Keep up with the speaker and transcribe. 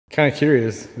Kind of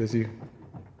curious. Does she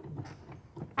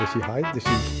hide? Does she?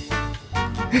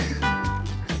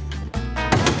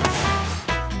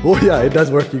 Oh yeah, it does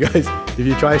work, you guys. If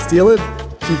you try to steal it,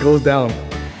 she goes down.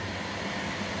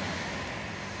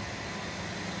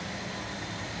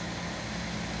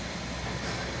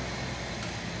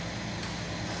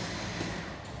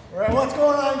 Alright, what's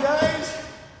going on, guys?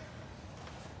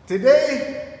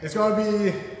 Today is going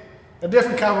to be a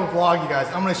different kind of vlog, you guys.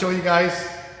 I'm going to show you guys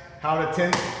how to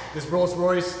tint this Rolls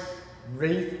Royce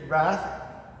Wraith,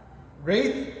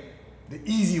 the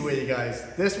easy way, you guys.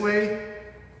 This way,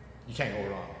 you can't go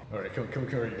wrong. Alright, come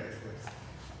here, you guys.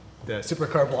 The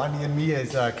supercar blondie in me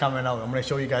is coming out. I'm going to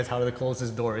show you guys how to close this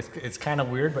door. It's kind of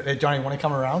weird, but hey, Johnny, want to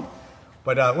come around?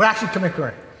 But we're actually coming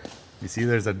here. You see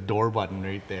there's a door button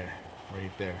right there.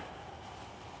 Right there.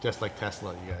 Just like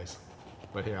Tesla, you guys.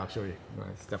 But here, I'll show you. I'm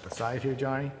going to step aside here,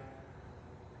 Johnny.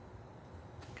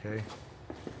 Okay.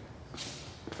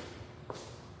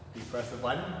 You press the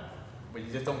button, but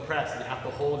you just don't press. You have to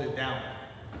hold it down.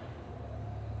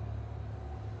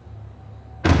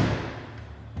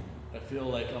 I feel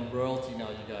like I'm royalty now,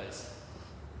 you guys.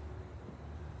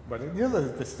 But you know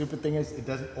the stupid thing is, it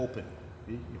doesn't open.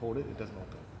 You hold it, it doesn't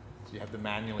open. So you have to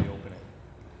manually open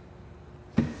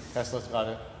it. Tesla's got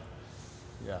it.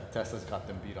 Yeah, Tesla's got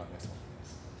them beat on this one.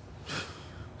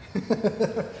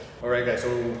 Alright guys,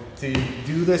 so to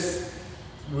do this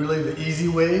really the easy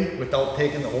way without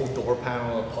taking the whole door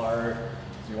panel apart,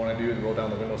 so you want to do is roll down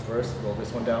the windows first, roll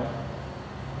this one down,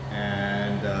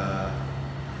 and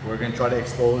we're going to try to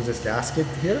expose this gasket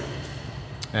here.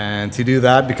 And to do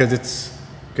that, because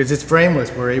it's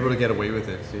frameless, we're able to get away with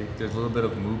it. See, there's a little bit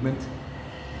of movement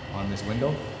on this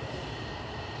window.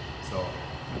 So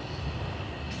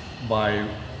by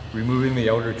removing the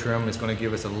outer trim, it's going to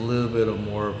give us a little bit of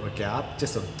more of a gap,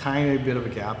 just a tiny bit of a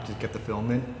gap to get the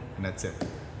film in, and that's it.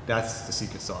 That's the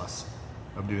secret sauce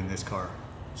of doing this car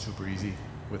super easy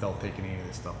without taking any of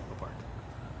this stuff apart.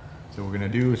 So what we're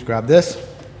going to do is grab this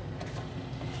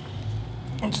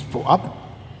and just pull up.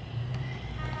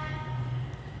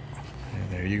 And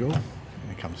there you go.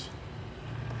 And it comes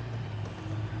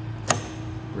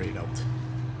right out.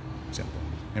 Simple.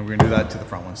 And we're going to do that to the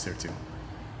front ones there too.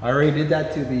 I already did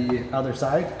that to the other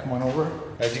side. Come on over.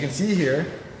 As you can see here,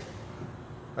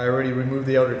 I already removed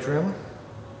the outer trim.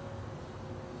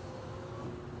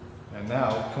 And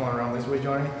now, come on around this way,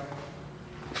 Johnny.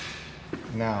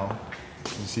 Now,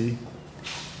 you see,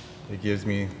 it gives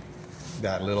me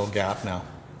that little gap now.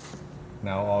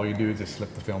 Now all you do is just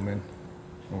slip the film in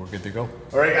and we're good to go.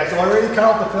 All right guys, so I already cut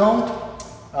out the film.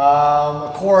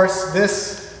 Of course,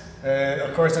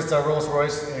 it's a Rolls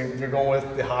Royce. You're going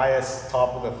with the highest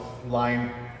top of the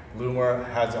line Luma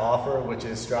has to offer, which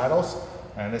is Stratos.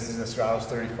 And this is the Stratos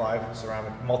 35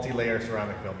 ceramic, multi-layer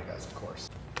ceramic film, you guys, of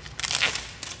course.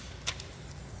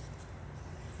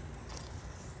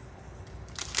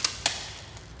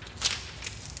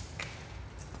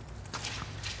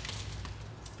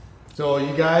 So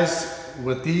you guys,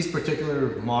 with these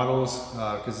particular models,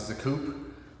 because it's a coupe,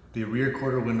 the rear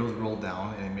quarter windows roll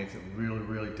down and it makes it really,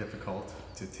 really difficult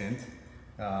to tint.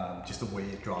 Just the way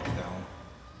it drops down.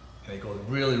 And it goes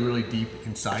really, really deep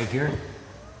inside here.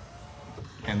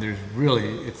 And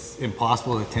it's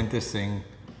impossible to tint this thing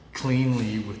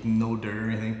cleanly with no dirt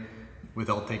or anything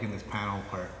without taking this panel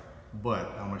apart.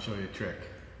 But I'm gonna show you a trick.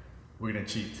 We're gonna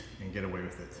cheat and get away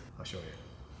with it. I'll show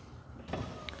you.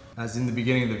 As in the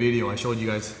beginning of the video, I showed you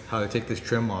guys how to take this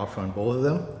trim off on both of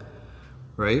them.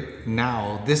 Right?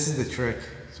 Now, this is the trick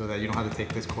so that you don't have to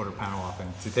take this quarter panel off.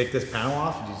 And to take this panel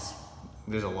off,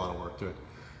 there's a lot of work to it.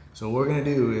 So what we're gonna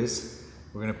do is,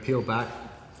 we're gonna peel back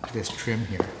this trim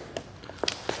here.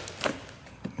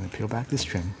 I'm gonna peel back this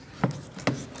trim,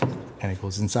 and it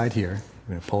goes inside here.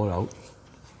 We're gonna pull it out,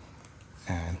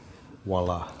 and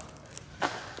voila.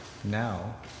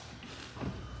 Now,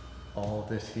 all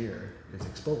this here is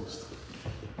exposed.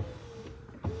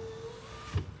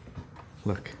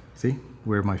 Look, see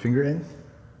where my finger ends?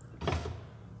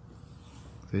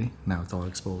 See, now it's all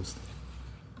exposed.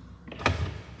 There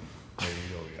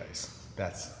you go, guys.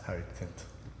 That's how you tint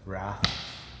Wraith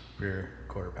rear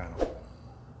quarter panel.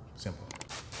 Simple.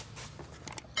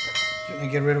 Gonna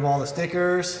get rid of all the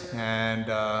stickers and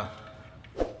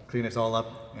clean this all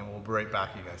up, and we'll be right back,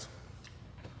 you guys.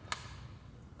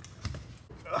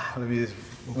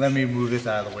 Let me move this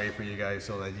out of the way for you guys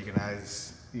so that you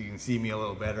can see me a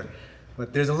little better.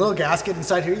 But there's a little gasket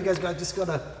inside here. You guys just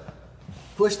gotta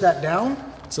push that down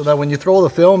so that when you throw the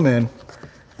film in,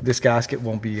 this gasket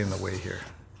won't be in the way here.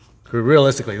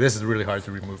 Realistically, this is really hard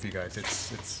to remove, you guys.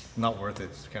 It's not worth it.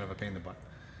 It's kind of a pain in the butt.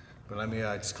 But let me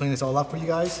just clean this all up for you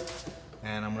guys,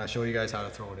 and I'm gonna show you guys how to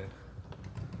throw it in.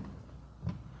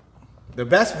 The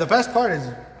best part is,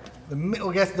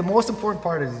 I guess the most important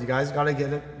part is you guys gotta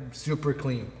get it super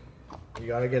clean. You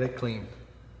gotta get it clean,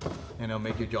 and it'll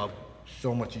make your job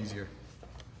so much easier.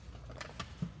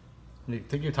 You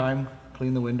take your time,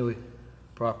 clean the window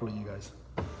properly, you guys.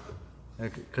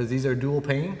 Because these are dual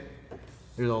pane,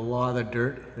 there's a lot of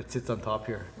dirt that sits on top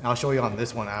here. I'll show you on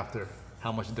this one after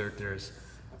how much dirt there is.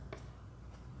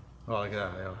 Oh, look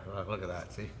at that! Look at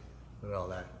that! See, look at all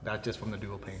that. That's just from the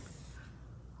dual pane,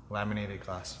 laminated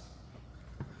glass.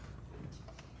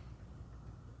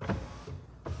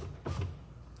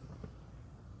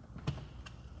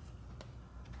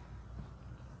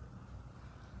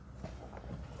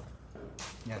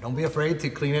 Yeah, don't be afraid to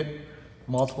clean it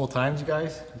multiple times, you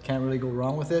guys. You can't really go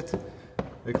wrong with it.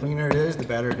 The cleaner it is, the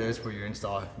better it is for your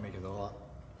install. Make it a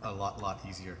lot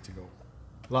easier to go,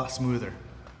 a lot smoother.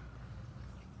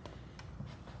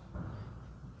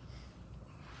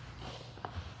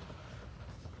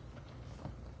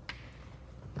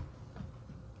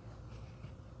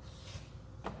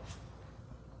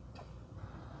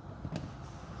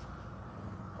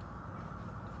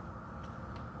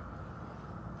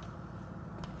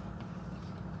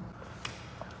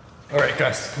 All right,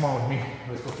 guys, come on with me.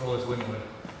 Let's go throw this window in.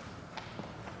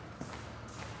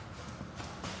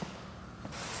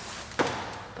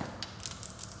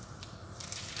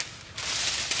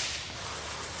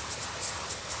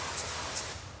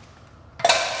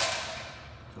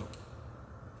 So,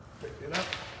 pick it up.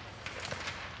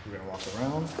 We're gonna walk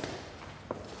around.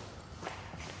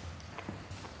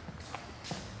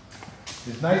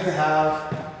 It's nice to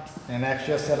have an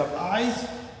extra set of eyes.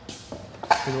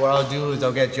 Because what I'll do is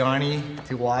I'll get Johnny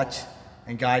to watch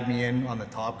and guide me in on the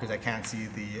top because I can't see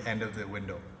the end of the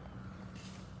window.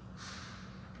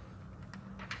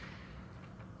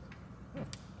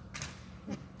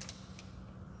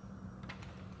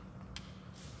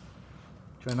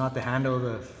 Try not to handle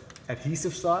the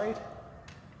adhesive side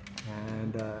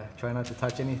and try not to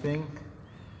touch anything.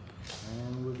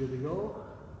 And we're good to go.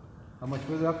 How much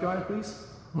further up, Johnny, please?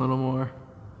 A little more.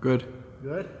 Good.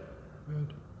 Good?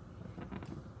 Good.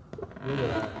 Look at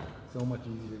that. So much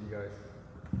easier, you guys.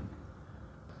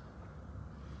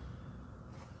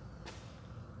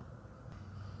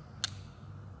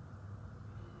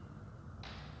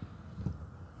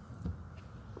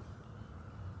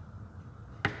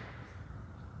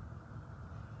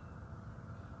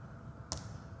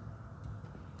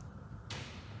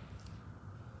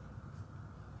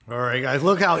 All right, guys,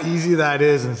 look how easy that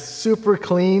is and super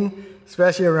clean,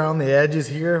 especially around the edges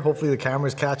here. Hopefully the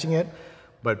camera's catching it.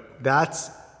 But that's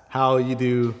how you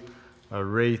do a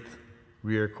Wraith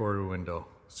rear quarter window.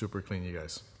 Super clean, you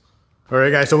guys. All right,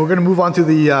 guys, so we're gonna move on to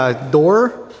the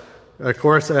door. Of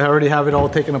course, I already have it all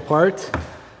taken apart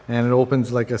and it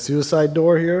opens like a suicide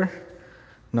door here.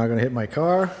 I'm not gonna hit my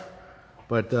car,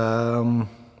 but I'm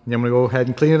gonna go ahead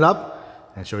and clean it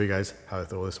up and show you guys how to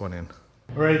throw this one in.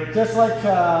 All right, just like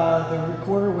the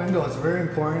quarter window, it's very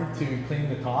important to clean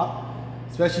the top.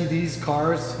 Especially these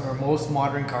cars, or most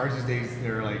modern cars these days,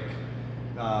 they're like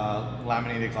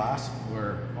laminated glass.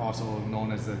 We're also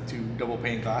known as the double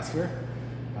pane glass here.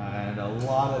 And a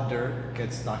lot of dirt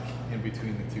gets stuck in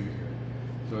between the two here.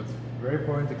 So it's very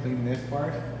important to clean this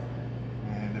part.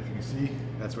 And if you can see,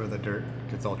 that's where the dirt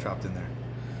gets all trapped in there.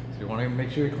 So you want to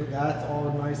make sure that's all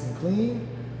nice and clean.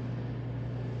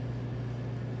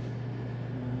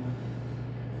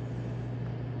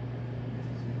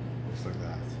 Just like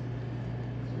that.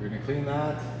 We're going to clean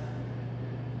that,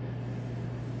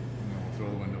 and then we'll throw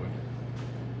the window in.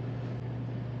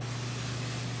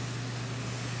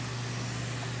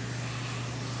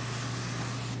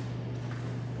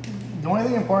 The only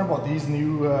thing important about these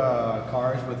new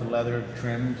cars with the leather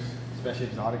trims, especially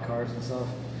exotic cars and stuff,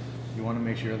 you want to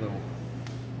make sure the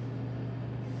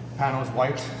panel is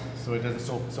wiped so it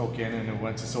doesn't soak in, and then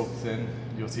once it soaks in,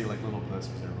 you'll see like little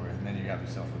blisters everywhere, and then you have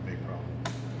yourself a big problem.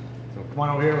 So come on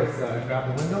over here, let's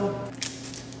grab the window.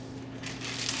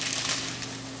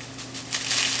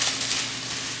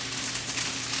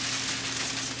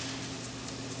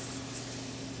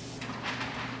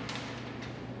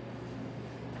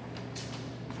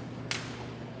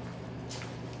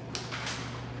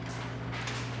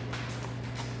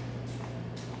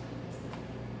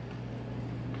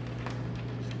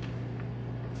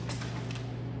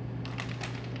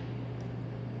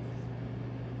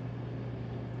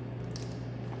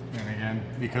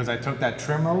 Because I took that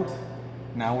trim out,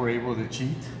 now we're able to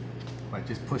cheat by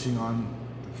just pushing on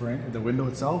the frame, the window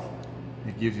itself.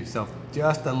 It gives yourself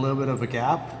just a little bit of a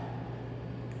gap,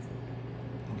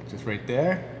 just right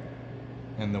there,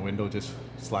 and the window just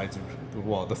slides,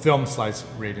 well, the film slides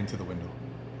right into the window.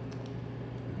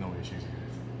 No issues here.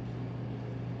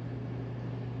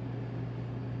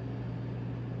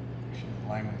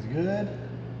 Alignment's good.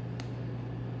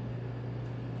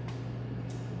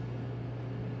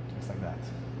 Just like that.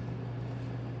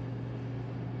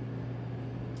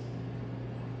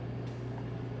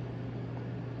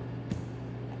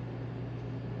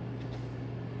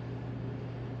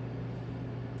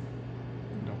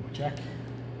 Double check.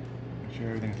 Make sure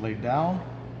everything's laid down.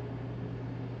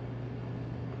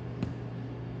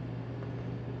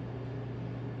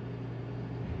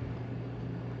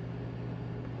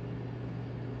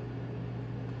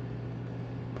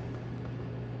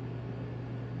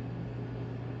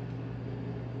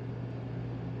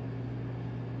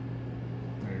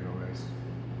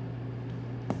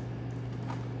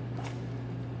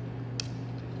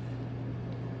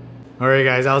 Alright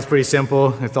guys, that was pretty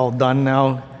simple. It's all done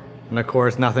now. And of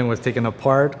course, nothing was taken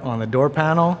apart on the door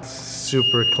panel.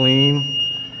 Super clean.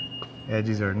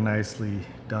 Edges are nicely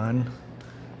done.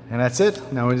 And that's it.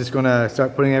 Now we're just gonna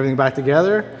start putting everything back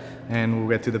together and we'll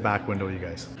get to the back window, you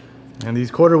guys. And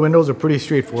these quarter windows are pretty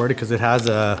straightforward because it has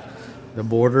the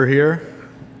border here.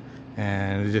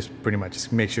 And you just pretty much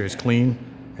just make sure it's clean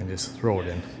and just throw it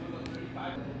in.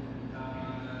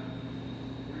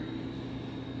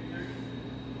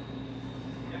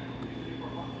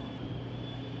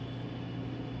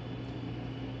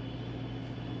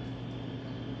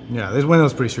 Yeah, this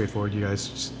window's pretty straightforward, you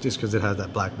guys, just because it has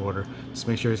that black border. Just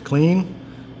make sure it's clean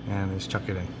and just chuck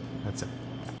it in. That's it.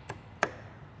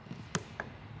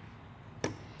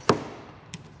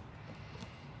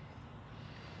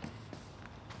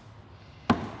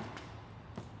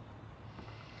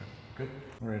 Good.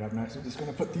 All right, up next, we're just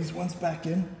gonna put these ones back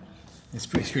in. It's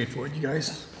pretty straightforward, you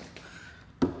guys.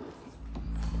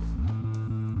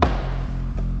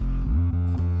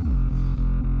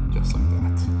 Just like that.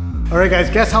 All right, guys,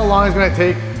 guess how long it's gonna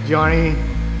take Johnny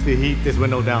to heat this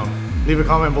window down? Leave a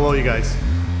comment below, you guys.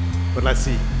 But let's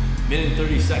see. Minute and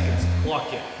 30 seconds.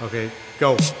 Clock it. Okay,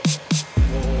 go. Whoa,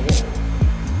 whoa, whoa.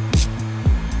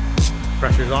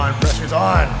 Pressure's on, pressure's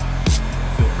on.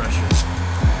 I feel pressure.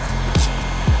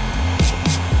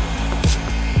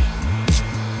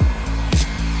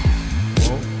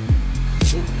 Whoa.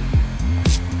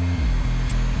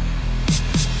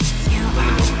 Look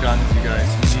at those guns, you guys.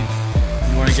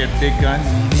 You want to get big guns,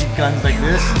 you need guns like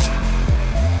this.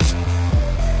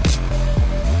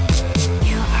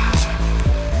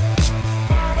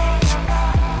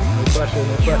 No pressure,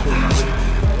 no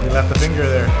pressure. You left the finger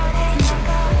there.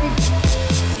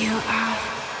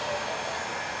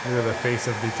 Look at the face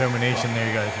of determination there,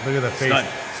 you guys. Look at the face.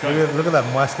 Look at that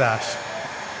mustache.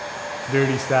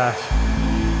 Dirty stash.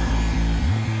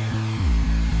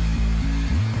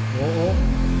 Whoa.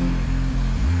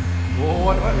 Whoa,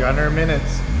 what? You're under a minute.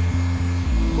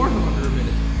 Of course I'm under a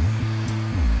minute.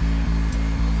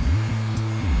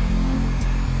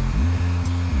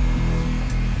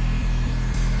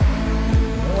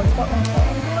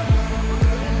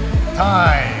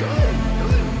 Time.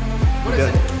 What is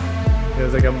it? It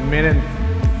was like a minute.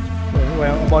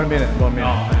 Well, about a minute. Oh, man.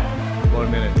 About a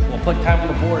minute. Well, put time on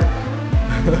the board.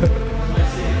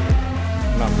 Let's see.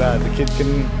 Not bad. The kid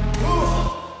can.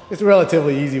 It's a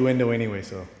relatively easy window anyway,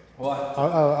 so. What?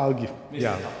 I'll give.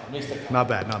 Yeah. Not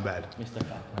bad. Not bad.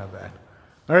 Not bad.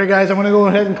 All right, guys. I'm gonna go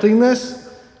ahead and clean this,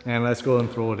 and let's go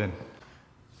and throw it in.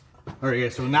 All right,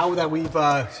 guys. So now that we've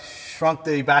shrunk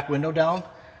the back window down,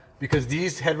 because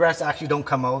these headrests actually don't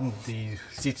come out and the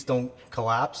seats don't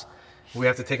collapse, we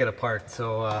have to take it apart.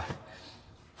 So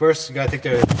first, you gotta take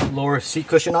the lower seat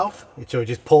cushion off. It should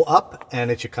just pull up,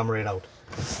 and it should come right out,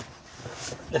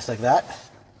 just like that.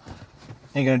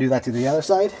 And you're gonna do that to the other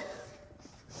side.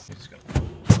 You're just gonna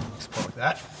pull like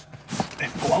that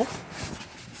and pull out.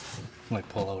 Like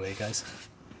pull out, guys.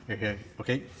 Here,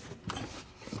 okay.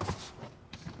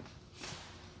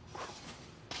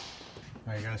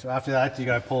 There you go. So after that, you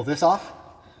gotta pull this off.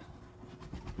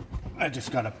 I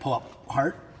just gotta pull up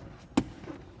hard.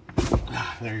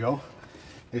 There you go.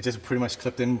 It just pretty much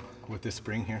clipped in with this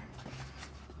spring here.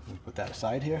 Put that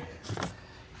aside here,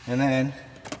 and then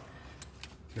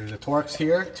there's the Torx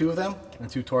here, 2 of them, and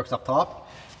 2 Torx up top,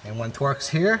 and 1 Torx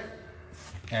here,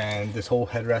 and this whole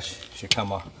headrest should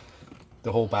come off.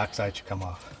 The whole backside should come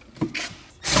off.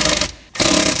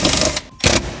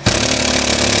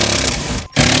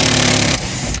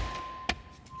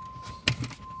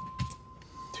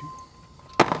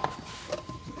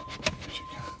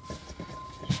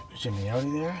 Shimmy out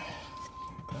of there,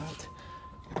 like that.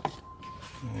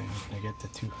 And then I get the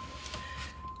 2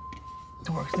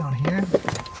 Torx down here,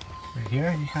 right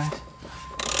here, you guys.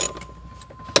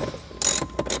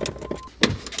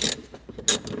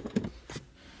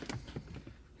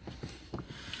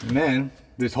 And then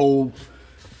this whole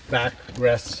back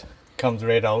rest comes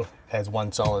right out, as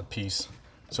one solid piece.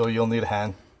 So you'll need a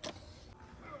hand.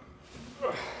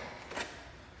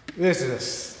 This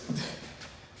is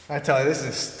I tell you, this is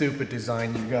a stupid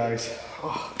design, you guys.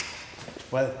 Oh.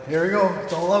 But here we go,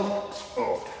 it's all out.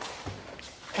 Oh.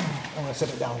 I'm gonna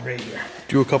set it down right here.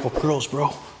 Do a couple curls, bro.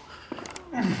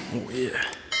 Oh yeah.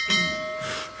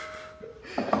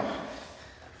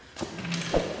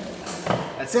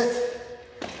 That's it.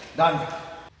 Done.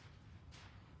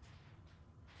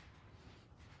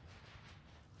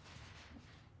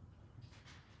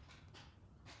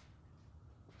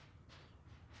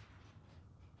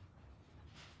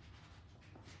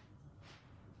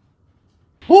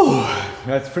 Whew,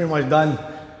 that's pretty much done.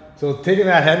 So taking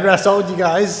that headrest out, you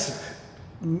guys,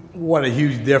 what a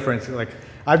huge difference. Like,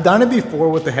 I've done it before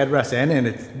with the headrest in, and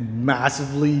it's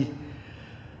massively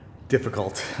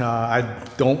difficult. I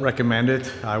don't recommend it.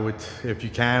 I would, if you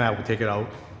can, I would take it out,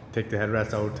 take the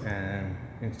headrest out and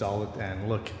install it, and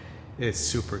look, it's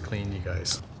super clean, you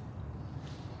guys.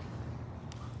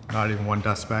 Not even one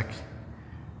dust speck.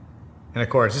 And of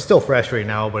course, it's still fresh right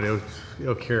now, but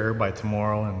it'll cure by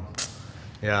tomorrow. And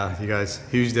yeah, you guys,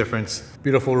 huge difference.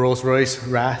 Beautiful Rolls Royce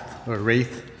Wraith, or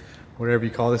Wraith, whatever you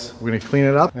call this. We're gonna clean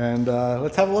it up, and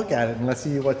let's have a look at it, and let's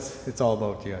see what it's all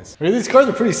about, you guys. I mean, these cars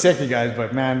are pretty sick, you guys,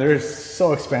 but man, they're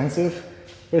so expensive.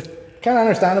 But it's kind of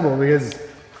understandable because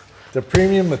the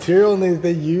premium material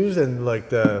they use, and like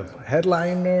the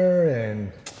headliner,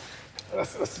 and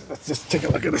let's just take a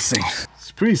look at this thing.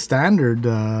 It's pretty standard.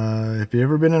 If you've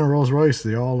ever been in a Rolls Royce,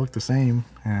 they all look the same,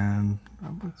 and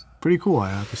it's pretty cool, I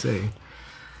have to say.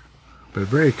 But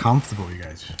very comfortable, you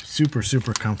guys. Super,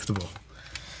 super comfortable.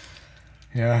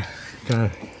 Yeah, kind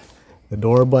of the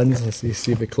door buttons. Let's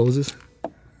see if it closes.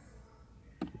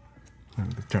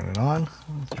 Turn it on.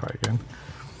 Let's try again.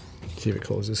 See if it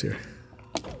closes here.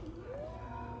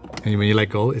 And when you let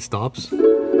go, it stops.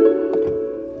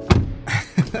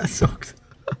 That sucks.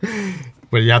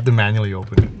 But you have to manually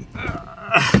open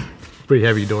it. Pretty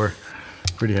heavy door.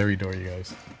 Pretty heavy door, you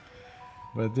guys.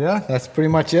 But yeah, that's pretty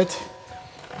much it.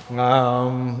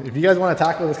 If you guys want to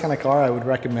tackle this kind of car, I would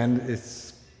recommend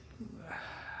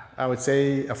I would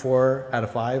say a 4 out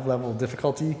of 5 level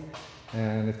difficulty,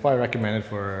 and it's probably recommended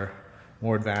for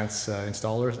more advanced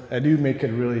installers. I do make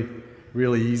it really,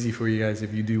 really easy for you guys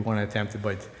if you do want to attempt it,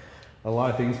 but a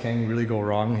lot of things can really go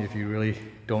wrong if you really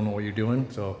don't know what you're doing.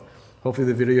 So hopefully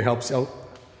the video helps out,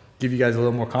 give you guys a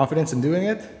little more confidence in doing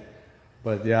it.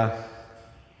 But yeah,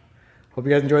 hope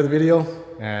you guys enjoyed the video,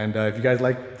 and if you guys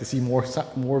like to see more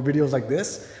videos like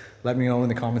this, let me know in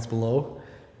the comments below,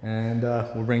 and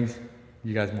we'll bring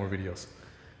you guys more videos.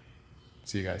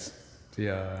 See you guys. See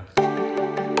ya.